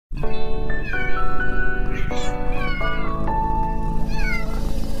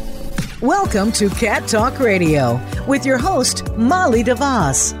Welcome to Cat Talk Radio with your host, Molly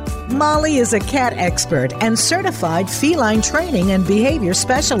DeVos. Molly is a cat expert and certified feline training and behavior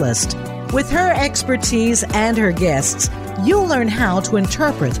specialist. With her expertise and her guests, you'll learn how to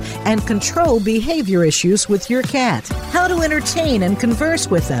interpret and control behavior issues with your cat, how to entertain and converse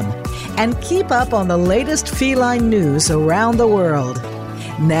with them, and keep up on the latest feline news around the world.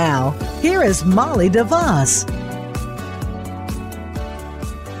 Now, here is Molly DeVos.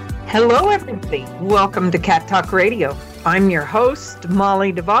 Hello, everybody. Welcome to Cat Talk Radio. I'm your host,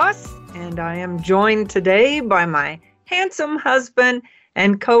 Molly DeVos, and I am joined today by my handsome husband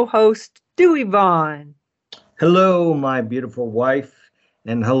and co-host, Dewey Vaughn. Hello, my beautiful wife,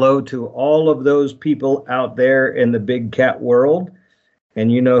 and hello to all of those people out there in the big cat world. And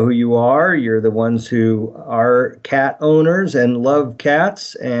you know who you are. You're the ones who are cat owners and love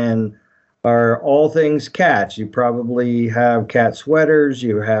cats and are all things cats. You probably have cat sweaters,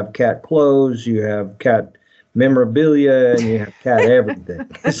 you have cat clothes, you have cat memorabilia, and you have cat everything.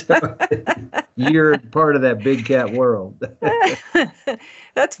 So you're part of that big cat world.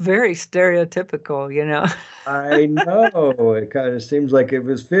 That's very stereotypical, you know. I know. It kind of seems like it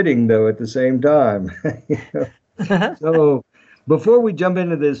was fitting, though, at the same time. So before we jump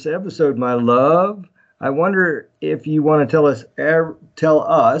into this episode, my love, I wonder if you want to tell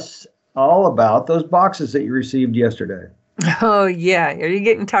us all about those boxes that you received yesterday. Oh, yeah. Are you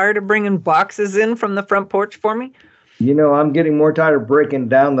getting tired of bringing boxes in from the front porch for me? You know, I'm getting more tired of breaking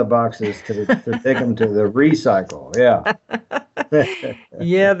down the boxes to take them to the recycle. Yeah.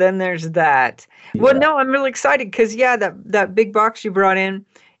 Yeah, then there's that. Yeah. Well, no, I'm really excited because, that big box you brought in,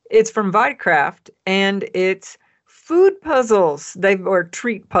 it's from Vitacraft, and it's food puzzles. Or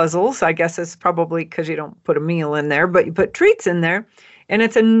treat puzzles. I guess it's probably because you don't put a meal in there, but you put treats in there. And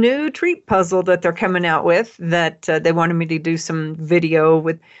it's a new treat puzzle that they're coming out with that they wanted me to do some video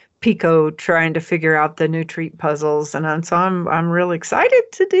with Pico trying to figure out the new treat puzzles. And so I'm really excited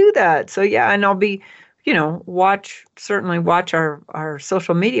to do that. So, yeah, and I'll be, watch our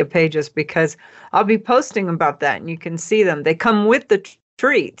social media pages because I'll be posting about that and you can see them. They come with the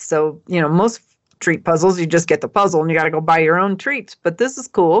treats. So, most treat puzzles, you just get the puzzle and you got to go buy your own treats. But this is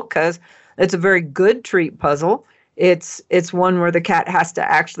cool because it's a very good treat puzzle. It's one where the cat has to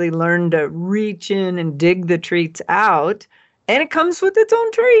actually learn to reach in and dig the treats out, and it comes with its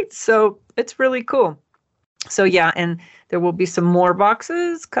own treats. So it's really cool. So yeah, and there will be some more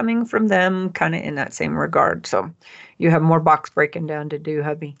boxes coming from them kind of in that same regard. So you have more box breaking down to do,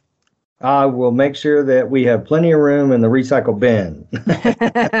 hubby. I will make sure that we have plenty of room in the recycle bin.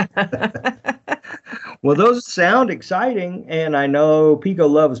 Well, those sound exciting, and I know Pico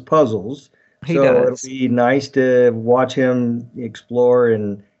loves puzzles. He does. It'll be nice to watch him explore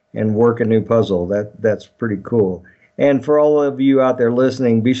and work a new puzzle. That's pretty cool. And for all of you out there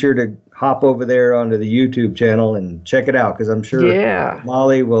listening, be sure to hop over there onto the YouTube channel and check it out because I'm sure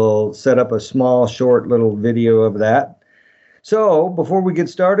Molly will set up a small, short little video of that. So before we get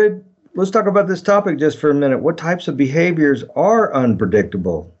started, let's talk about this topic just for a minute. What types of behaviors are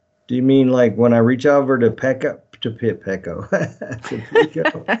unpredictable? Do you mean like when I reach over to Pico,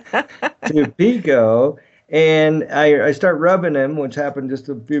 and I start rubbing him, which happened just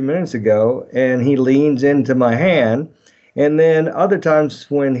a few minutes ago, and he leans into my hand. And then other times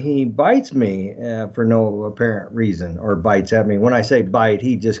when he bites me for no apparent reason, or bites at me. When I say bite,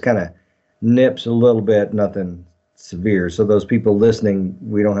 he just kind of nips a little bit, nothing severe. So those people listening,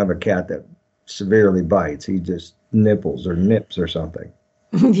 we don't have a cat that severely bites. He just nips or something.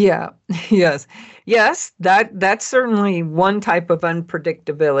 Yeah. Yes. That's certainly one type of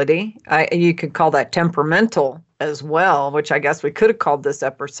unpredictability. You could call that temperamental as well, which I guess we could have called this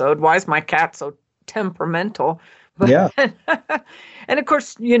episode. Why is my cat so temperamental? But, yeah. And of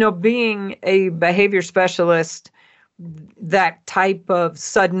course, being a behavior specialist, that type of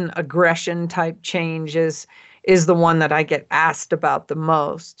sudden aggression type change is the one that I get asked about the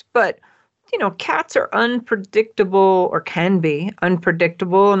most. But cats are unpredictable or can be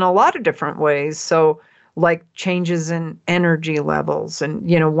unpredictable in a lot of different ways. So like changes in energy levels and,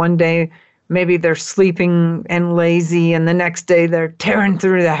 one day maybe they're sleeping and lazy and the next day they're tearing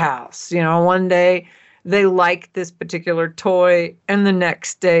through the house. One day they like this particular toy and the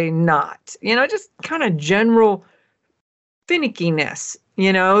next day not, just kind of general finickiness,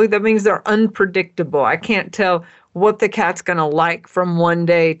 that means they're unpredictable. I can't tell what the cat's going to like from one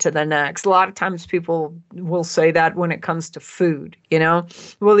day to the next. A lot of times people will say that when it comes to food,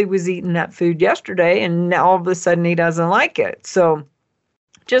 well, he was eating that food yesterday and now all of a sudden he doesn't like it. So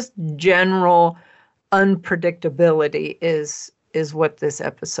just general unpredictability is what this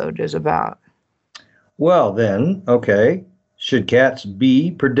episode is about. Well then, okay. should cats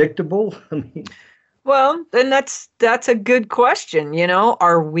be predictable? I mean, Well, then that's a good question.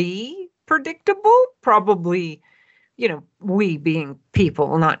 Are we predictable? Probably, we being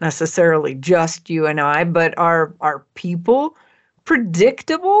people, not necessarily just you and I, but are people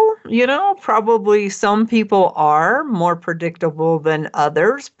predictable? Probably some people are more predictable than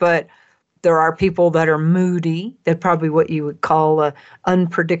others, but there are people that are moody. They're probably what you would call a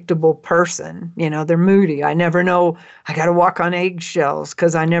unpredictable person. They're moody. I never know. I got to walk on eggshells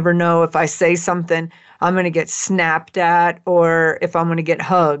because I never know if I say something, I'm going to get snapped at or if I'm going to get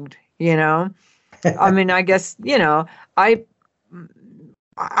hugged. I mean, I guess, I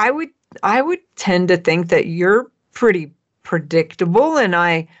I would I would tend to think that you're pretty predictable, and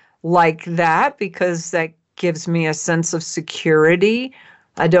I like that because that gives me a sense of security.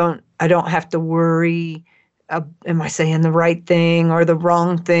 I don't have to worry, am I saying the right thing or the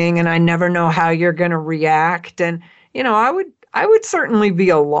wrong thing, and I never know how you're going to react. And I would certainly be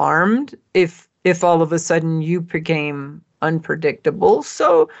alarmed if all of a sudden you became unpredictable.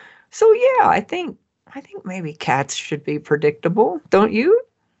 So yeah, I think maybe cats should be predictable, don't you?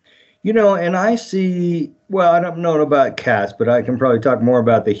 And I see, well, I don't know about cats, but I can probably talk more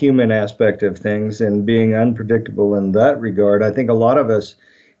about the human aspect of things and being unpredictable in that regard. I think a lot of us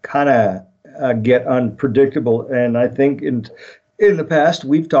kind of get unpredictable. And I think in the past,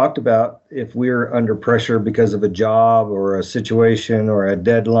 we've talked about if we're under pressure because of a job or a situation or a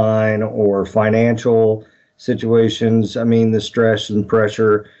deadline or financial situations. I mean, the stress and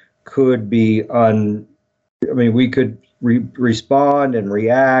pressure could be we could respond and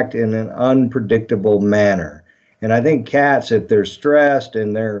react in an unpredictable manner. And I think cats, if they're stressed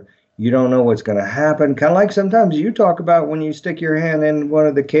and you don't know what's going to happen, kind of like sometimes you talk about when you stick your hand in one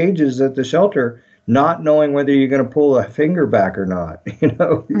of the cages at the shelter, not knowing whether you're going to pull a finger back or not,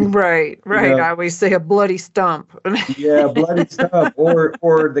 Right. I always say a bloody stump. Yeah, bloody stump.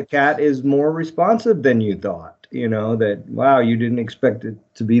 Or the cat is more responsive than you thought, that, wow, you didn't expect it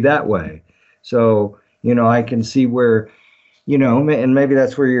to be that way. So, I can see where, and maybe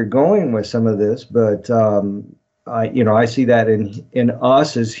that's where you're going with some of this, but I see that in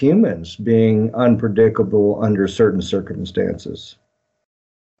us as humans being unpredictable under certain circumstances.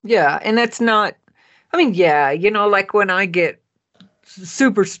 Yeah, and that's not, I mean, yeah, like when I get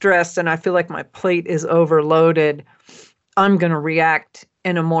super stressed and I feel like my plate is overloaded, I'm going to react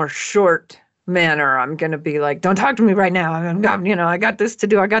in a more short manner. I'm going to be like, don't talk to me right now. I got this to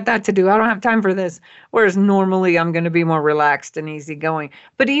do. I got that to do. I don't have time for this. Whereas normally I'm going to be more relaxed and easygoing.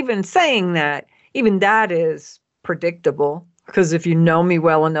 But even saying that, even that is predictable, because if you know me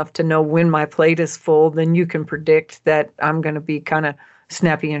well enough to know when my plate is full, then you can predict that I'm going to be kind of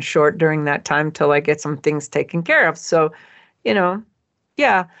snappy and short during that time till I get some things taken care of. So,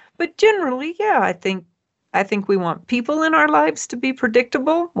 yeah. But generally, yeah, I think we want people in our lives to be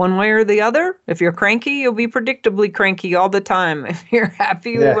predictable one way or the other. If you're cranky, you'll be predictably cranky all the time. If you're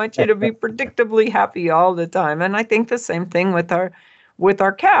happy, we want you to be predictably happy all the time. And I think the same thing with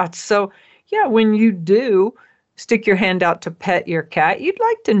our cats. So, yeah, when you do stick your hand out to pet your cat, you'd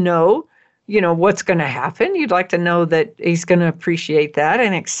like to know, what's going to happen. You'd like to know that he's going to appreciate that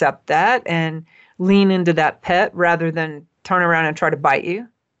and accept that and lean into that pet rather than turn around and try to bite you,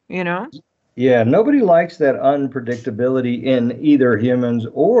 Yeah, nobody likes that unpredictability in either humans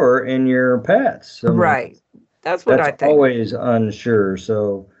or in your pets. Right. That's what I think. Always unsure.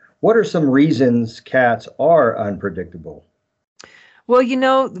 So, what are some reasons cats are unpredictable? Well,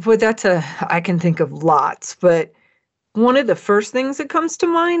 I can think of lots, but one of the first things that comes to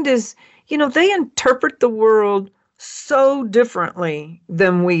mind is, they interpret the world so differently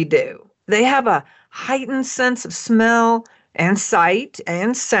than we do. They have a heightened sense of smell and sight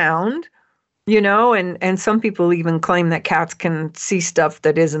and sound. And some people even claim that cats can see stuff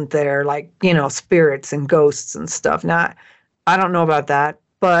that isn't there, like, spirits and ghosts and stuff. Now, I don't know about that,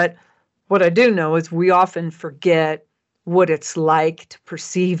 but what I do know is we often forget what it's like to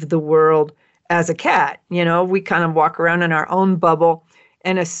perceive the world as a cat. We kind of walk around in our own bubble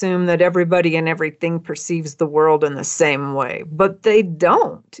and assume that everybody and everything perceives the world in the same way, but they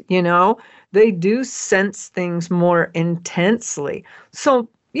don't. They do sense things more intensely. So,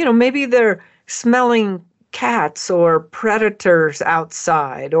 maybe they're smelling cats or predators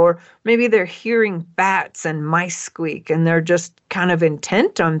outside, or maybe they're hearing bats and mice squeak, and they're just kind of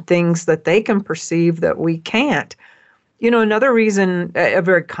intent on things that they can perceive that we can't. Another reason, a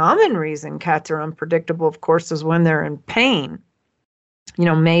very common reason cats are unpredictable, of course, is when they're in pain.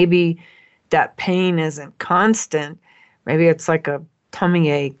 Maybe that pain isn't constant. Maybe it's like a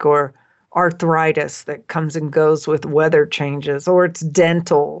tummy ache or arthritis that comes and goes with weather changes, or it's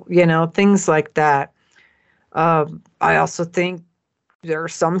dental, things like that. I also think there are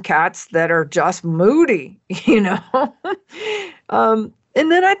some cats that are just moody, and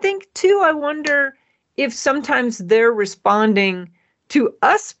then I think too, I wonder if sometimes they're responding to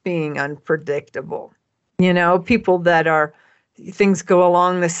us being unpredictable. People that are, things go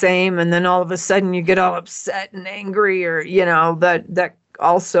along the same, and then all of a sudden you get all upset and angry, or that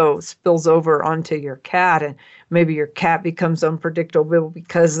also spills over onto your cat, and maybe your cat becomes unpredictable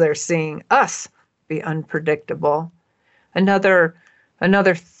because they're seeing us be unpredictable. Another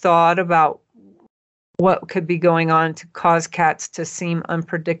thought about what could be going on to cause cats to seem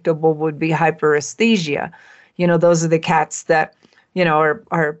unpredictable would be hyperesthesia. Those are the cats that,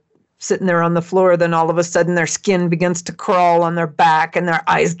 are sitting there on the floor, then all of a sudden their skin begins to crawl on their back and their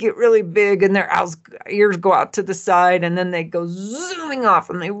eyes get really big and their ears go out to the side, and then they go zooming off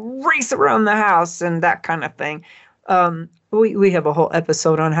and they race around the house and that kind of thing. We have a whole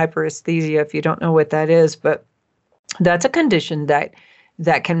episode on hyperesthesia if you don't know what that is, but that's a condition that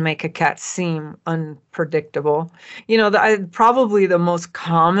can make a cat seem unpredictable. Probably the most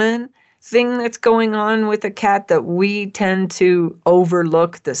common thing that's going on with a cat that we tend to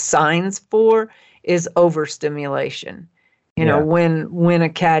overlook the signs for is overstimulation. When a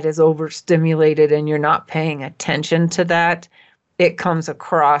cat is overstimulated and you're not paying attention to that, it comes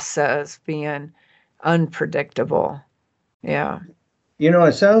across as being unpredictable. Yeah.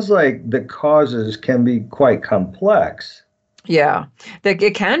 It sounds like the causes can be quite complex. Yeah,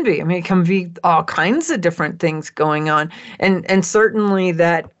 it can be. I mean, it can be all kinds of different things going on. And certainly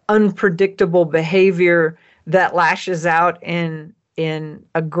that unpredictable behavior that lashes out in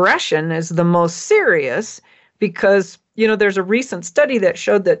aggression is the most serious, because, there's a recent study that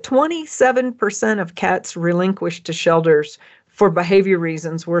showed that 27% of cats relinquished to shelters for behavior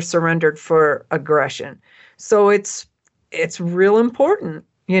reasons were surrendered for aggression. So it's real important,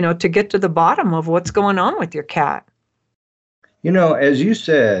 to get to the bottom of what's going on with your cat. As you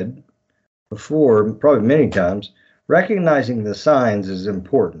said before, probably many times, recognizing the signs is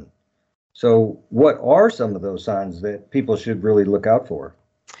important. So what are some of those signs that people should really look out for?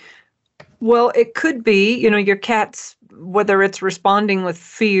 Well, it could be, your cat's, whether it's responding with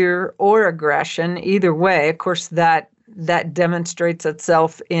fear or aggression, either way, of course, that demonstrates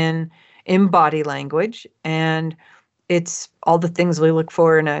itself in body language. And it's all the things we look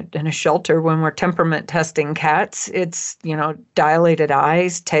for in a shelter when we're temperament testing cats. It's, dilated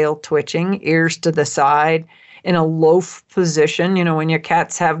eyes, tail twitching, ears to the side, in a loaf position. When your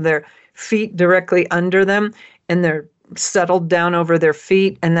cats have their feet directly under them and they're settled down over their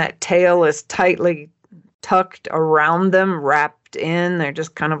feet and that tail is tightly tucked around them, wrapped in, they're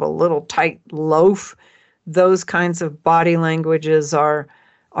just kind of a little tight loaf. Those kinds of body languages are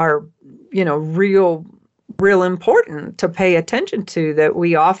real important to pay attention to, that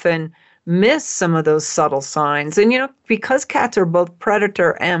we often miss some of those subtle signs. And, because cats are both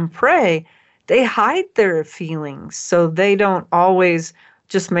predator and prey, they hide their feelings. So they don't always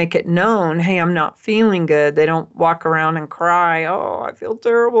just make it known, hey, I'm not feeling good. They don't walk around and cry, oh, I feel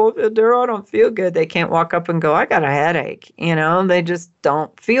terrible, I don't feel good. They can't walk up and go, I got a headache. They just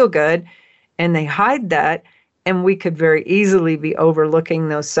don't feel good. And they hide that. And we could very easily be overlooking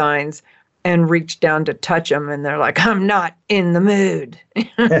those signs and reach down to touch them, and they're like, I'm not in the mood.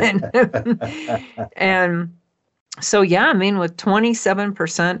 and so, yeah, I mean, with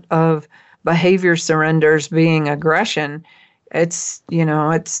 27% of behavior surrenders being aggression,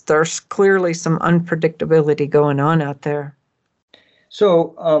 there's clearly some unpredictability going on out there.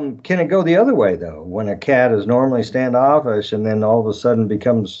 So can it go the other way, though, when a cat is normally standoffish and then all of a sudden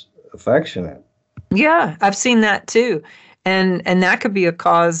becomes affectionate? Yeah, I've seen that too. And that could be a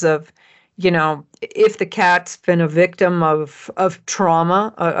cause of, if the cat's been a victim of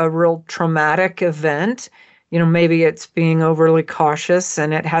trauma, a real traumatic event, maybe it's being overly cautious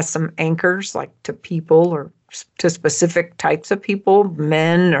and it has some anchors, like to people or to specific types of people,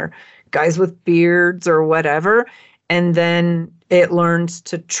 men or guys with beards or whatever. And then it learns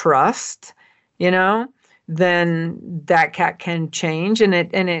to trust, then that cat can change, and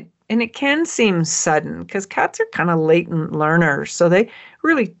it can seem sudden, because cats are kind of latent learners. So they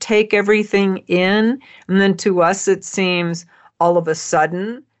really take everything in. And then to us, it seems all of a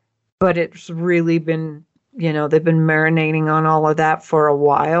sudden, but it's really been, they've been marinating on all of that for a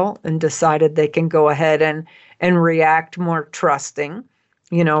while and decided they can go ahead and react more trusting,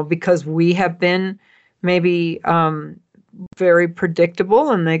 because we have been maybe very predictable,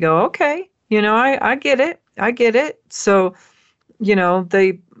 and they go, okay, I get it. So,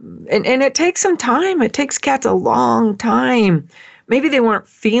 and it takes some time. It takes cats a long time. Maybe they weren't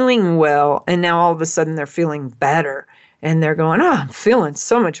feeling well, and now all of a sudden they're feeling better. and they're going, oh, I'm feeling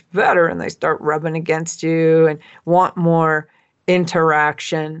so much better. And they start rubbing against you and want more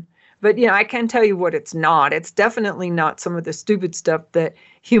interaction. But, I can tell you what it's not. It's definitely not some of the stupid stuff that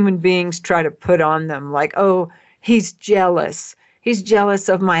human beings try to put on them. Like, oh, he's jealous. He's jealous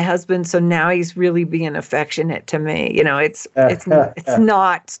of my husband, so now he's really being affectionate to me. It's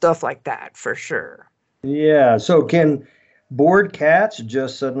not stuff like that for sure. Yeah. So can bored cats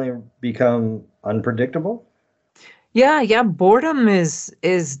just suddenly become unpredictable? Yeah. Boredom is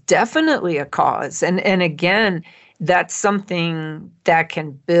definitely a cause. And again, that's something that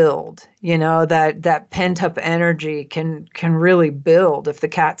can build, that pent up energy can really build if the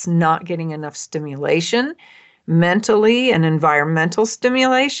cat's not getting enough stimulation, mentally and environmental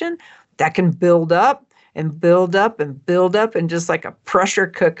stimulation. That can build up and build up and build up, and just like a pressure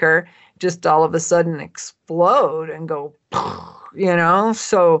cooker, just all of a sudden explode and go,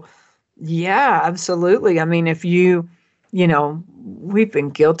 So yeah, absolutely. I mean, if we've been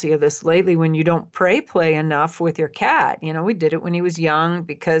guilty of this lately when you don't play enough with your cat. We did it when he was young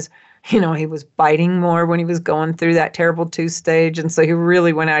because, he was biting more when he was going through that terrible tooth stage. And so you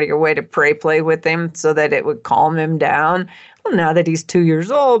really went out of your way to play with him so that it would calm him down. Well, now that he's 2 years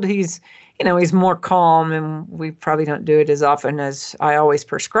old, he's more calm, and we probably don't do it as often as I always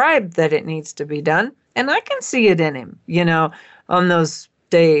prescribe that it needs to be done. And I can see it in him, on those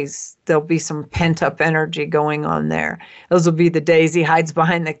days, there'll be some pent up energy going on there. Those will be the days he hides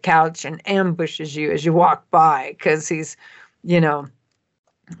behind the couch and ambushes you as you walk by because he's,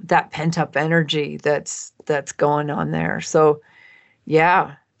 that pent up energy that's going on there. So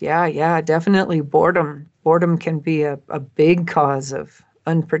yeah, definitely boredom. Boredom can be a big cause of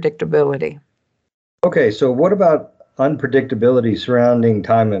unpredictability. Okay, so what about unpredictability surrounding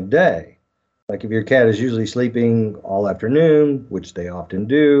time of day? Like if your cat is usually sleeping all afternoon, which they often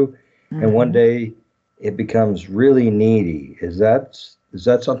do, and one day it becomes really needy. Is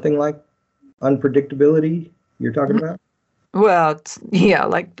that something like unpredictability you're talking about? Well,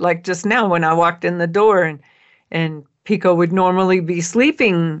 like just now when I walked in the door and Pico would normally be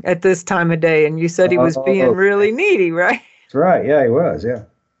sleeping at this time of day, and you said he was being really needy, right? That's right. Yeah, he was. Yeah.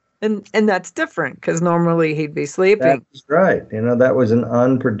 And that's different because normally he'd be sleeping. That's right. That was an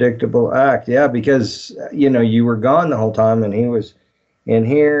unpredictable act. Yeah, because, you were gone the whole time and he was in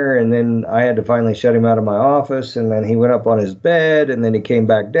here, and then I had to finally shut him out of my office, and then he went up on his bed, and then he came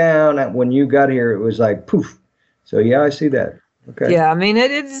back down. And when you got here, it was like poof. So yeah, I see that. Okay. Yeah, I mean,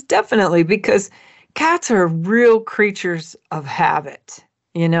 it is definitely because cats are real creatures of habit.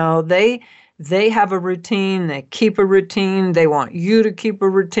 They have a routine, they keep a routine, they want you to keep a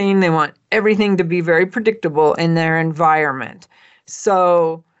routine, they want everything to be very predictable in their environment.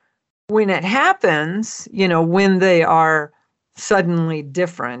 So when it happens, when they are suddenly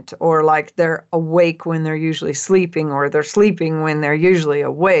different, or like they're awake when they're usually sleeping, or they're sleeping when they're usually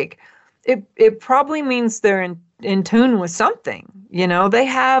awake, it probably means they're in tune with something. They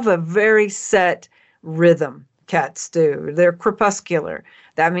have a very set rhythm, cats do. They're crepuscular.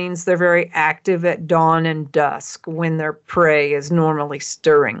 That means they're very active at dawn and dusk when their prey is normally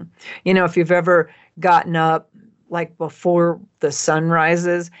stirring. If you've ever gotten up like before the sun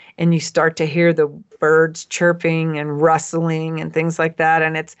rises and you start to hear the birds chirping and rustling and things like that,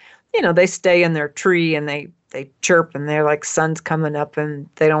 and it's, they stay in their tree and they chirp and they're like, sun's coming up, and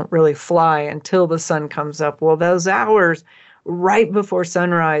they don't really fly until the sun comes up. Well, those hours right before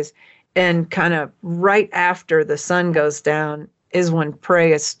sunrise and kind of right after the sun goes down is when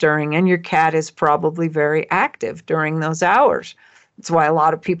prey is stirring, and your cat is probably very active during those hours. That's why a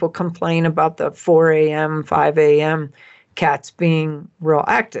lot of people complain about the 4 a.m., 5 a.m. cats being real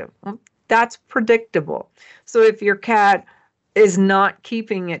active. Well, that's predictable. So if your cat is not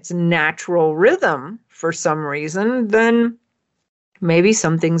keeping its natural rhythm for some reason, then maybe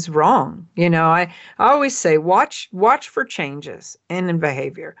something's wrong. I always say watch for changes in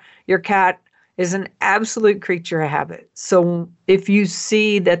behavior. Your cat is an absolute creature of habit. So if you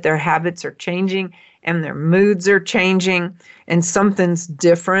see that their habits are changing and their moods are changing and something's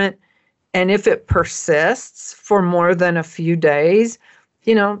different, and if it persists for more than a few days,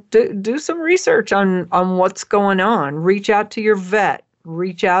 do some research on what's going on. Reach out to your vet.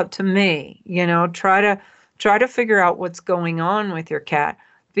 Reach out to me. Try to figure out what's going on with your cat,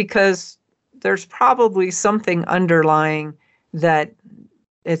 because there's probably something underlying that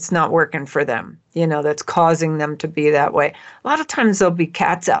it's not working for them, that's causing them to be that way. A lot of times there'll be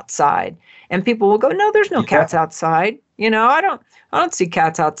cats outside and people will go, no, there's no cats outside. I don't see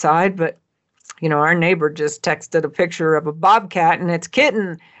cats outside, but our neighbor just texted a picture of a bobcat and its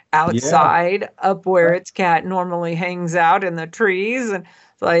kitten outside up where its cat normally hangs out in the trees. And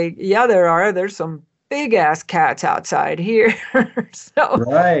it's like, yeah, there's some big ass cats outside here. So,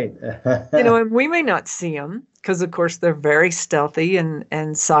 right. and we may not see them because, of course, they're very stealthy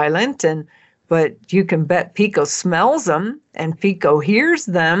and silent. But you can bet Pico smells them and Pico hears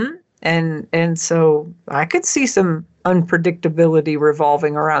them. And so I could see some unpredictability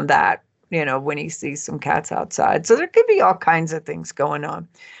revolving around that, when he sees some cats outside. So there could be all kinds of things going on.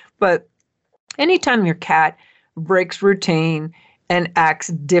 But anytime your cat breaks routine and acts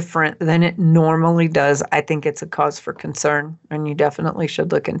different than it normally does, I think it's a cause for concern, and you definitely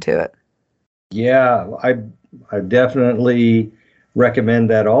should look into it. Yeah, I definitely recommend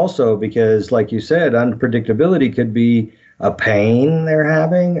that also, because like you said, unpredictability could be a pain they're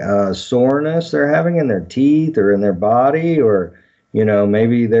having, a soreness they're having in their teeth or in their body, or,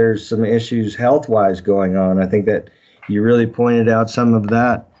 maybe there's some issues health-wise going on. I think that you really pointed out some of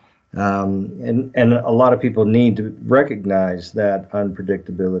that. And a lot of people need to recognize that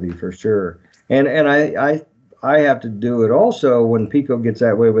unpredictability for sure. And I have to do it also when Pico gets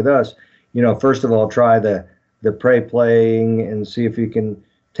that way with us. First of all, try the prey playing and see if you can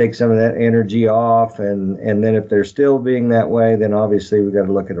take some of that energy off. And then if they're still being that way, then obviously we've got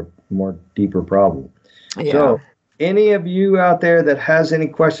to look at a more deeper problem. Yeah. So any of you out there that has any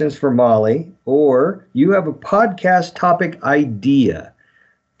questions for Molly, or you have a podcast topic idea,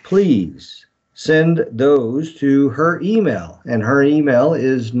 please send those to her email. And her email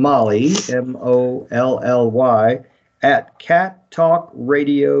is Molly, MOLLY,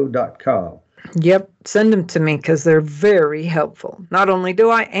 @cattalkradio.com. Yep. Send them to me because they're very helpful. Not only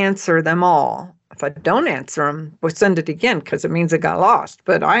do I answer them all, if I don't answer them, we'll send it again because it means it got lost.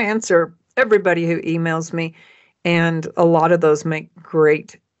 But I answer everybody who emails me, and a lot of those make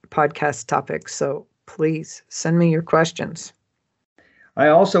great podcast topics. So please send me your questions. I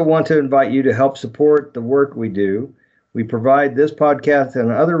also want to invite you to help support the work we do. We provide this podcast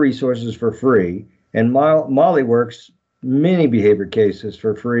and other resources for free, and Molly works many behavior cases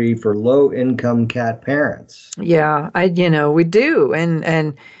for free for low-income cat parents. Yeah, we do,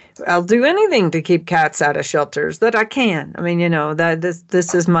 and I'll do anything to keep cats out of shelters that I can. I mean, that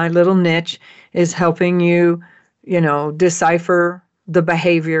this is my little niche, is helping you, decipher the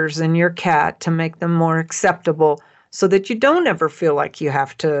behaviors in your cat to make them more acceptable, so that you don't ever feel like you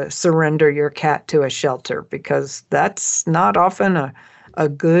have to surrender your cat to a shelter, because that's not often a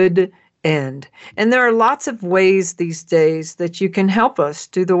good end. And there are lots of ways these days that you can help us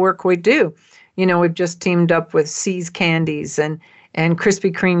do the work we do. We've just teamed up with C's Candies and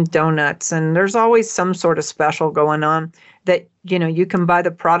Krispy Kreme donuts, and there's always some sort of special going on that, you can buy the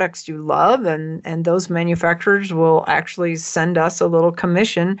products you love, and those manufacturers will actually send us a little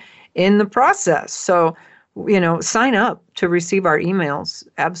commission in the process. So, sign up to receive our emails.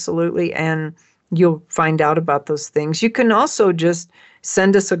 Absolutely. And you'll find out about those things. You can also just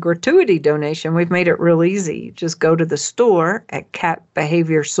send us a gratuity donation. We've made it real easy. Just go to the store at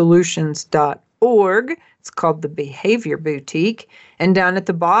catbehaviorsolutions.org. It's called the Behavior Boutique. And down at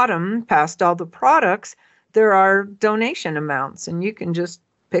the bottom, past all the products, there are donation amounts. And you can just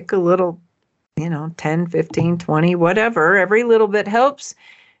pick a little, 10, 15, 20, whatever. Every little bit helps.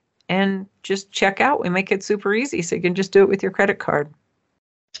 And just check out. We make it super easy, so you can just do it with your credit card.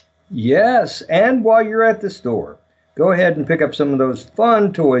 Yes, and while you're at the store, go ahead and pick up some of those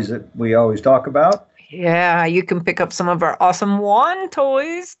fun toys that we always talk about. Yeah, you can pick up some of our awesome wand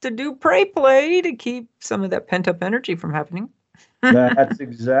toys to do prey play to keep some of that pent-up energy from happening. That's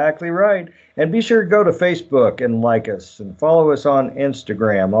exactly right. And be sure to go to Facebook and like us, and follow us on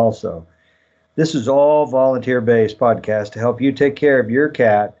Instagram also. This is all volunteer-based podcast to help you take care of your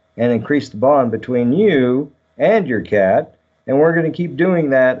cat and increase the bond between you and your cat. And we're going to keep doing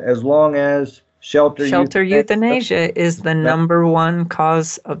that as long as shelter euthanasia is the number one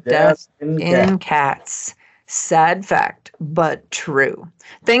cause of death in cats. Sad fact, but true.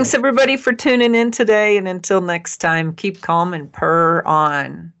 Thanks, everybody, for tuning in today. And until next time, keep calm and purr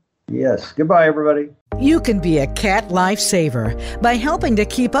on. Yes. Goodbye, everybody. You can be a cat lifesaver by helping to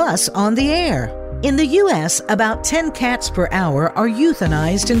keep us on the air. In the U.S., about 10 cats per hour are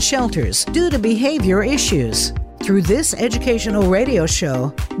euthanized in shelters due to behavior issues. Through this educational radio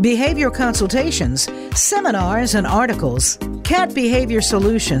show, behavior consultations, seminars, and articles, Cat Behavior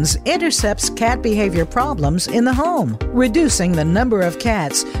Solutions intercepts cat behavior problems in the home, reducing the number of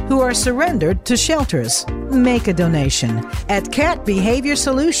cats who are surrendered to shelters. Make a donation at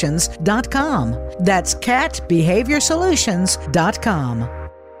catbehaviorsolutions.com. That's catbehaviorsolutions.com.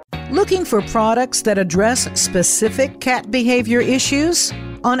 Looking for products that address specific cat behavior issues?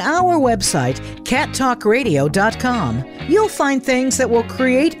 On our website, cattalkradio.com, you'll find things that will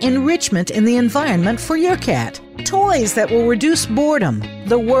create enrichment in the environment for your cat. Toys that will reduce boredom,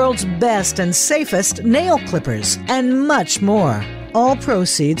 the world's best and safest nail clippers, and much more. All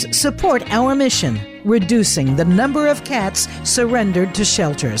proceeds support our mission, reducing the number of cats surrendered to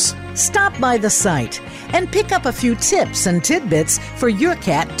shelters. Stop by the site and pick up a few tips and tidbits for your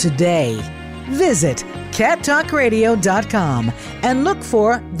cat today. Visit cattalkradio.com and look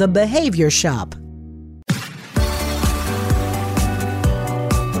for The Behavior Shop.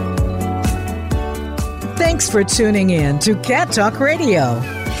 Thanks for tuning in to Cat Talk Radio.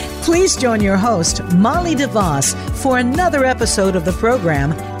 Please join your host, Molly DeVos, for another episode of the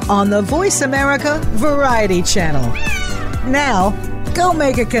program on the Voice America Variety Channel. Now, go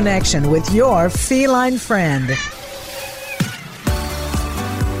make a connection with your feline friend.